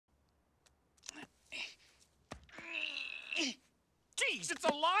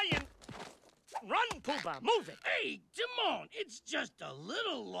It's a lion! Run, Pumbaa, move it! Hey, Timon, it's just a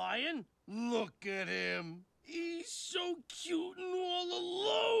little lion. Look at him. He's so cute and all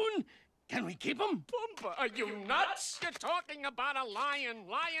alone. Can we keep him? Pumbaa, are you nuts? You're talking about a lion.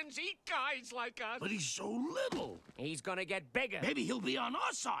 Lions eat guys like us. But he's so little. He's gonna get bigger. Maybe he'll be on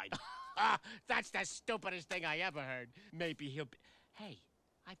our side. That's the stupidest thing I ever heard. Maybe he'll be... Hey,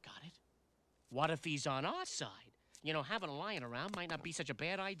 I've got it. What if he's on our side? You know, having a lion around might not be such a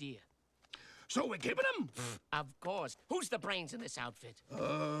bad idea. So we're keeping him? Of course. Who's the brains in this outfit?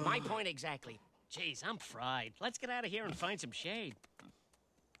 My point exactly. Jeez, I'm fried. Let's get out of here and find some shade.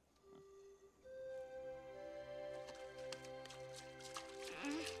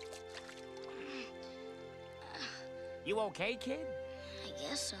 You okay, kid? I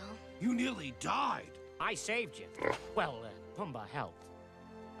guess so. You nearly died. I saved you. Well, Pumbaa helped.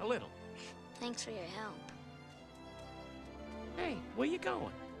 A little. Thanks for your help. Hey, where you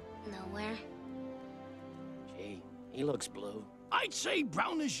going? Nowhere. Gee, he looks blue. I'd say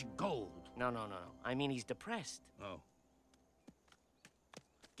brownish gold. No. I mean, he's depressed. Oh.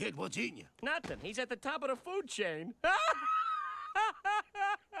 Kid, what's eating you? Nothing. He's at the top of the food chain.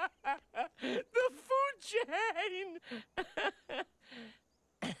 The food chain!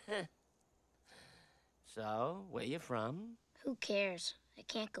 So, where you from? Who cares? I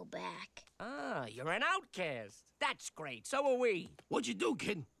can't go back. Ah, you're an outcast. That's great. So are we. What'd you do,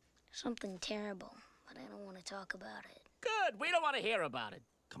 kid? Something terrible, but I don't want to talk about it. Good. We don't want to hear about it.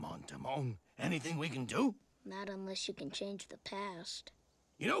 Come on, Timon. Anything we can do? Not unless you can change the past.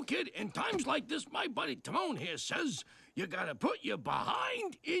 You know, kid, in times like this, my buddy Timon here says you gotta put your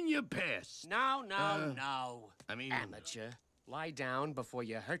behind in your past. No. I mean... Amateur. Lie down before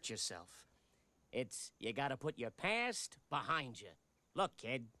you hurt yourself. It's, you gotta put your past behind you. Look,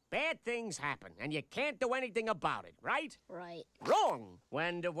 kid, bad things happen, and you can't do anything about it, right? Right. Wrong!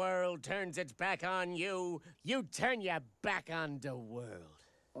 When the world turns its back on you, you turn your back on the world.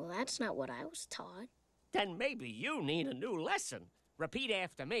 Well, that's not what I was taught. Then maybe you need a new lesson. Repeat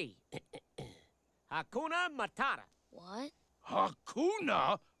after me. Hakuna Matata. What?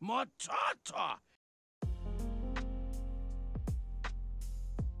 Hakuna Matata.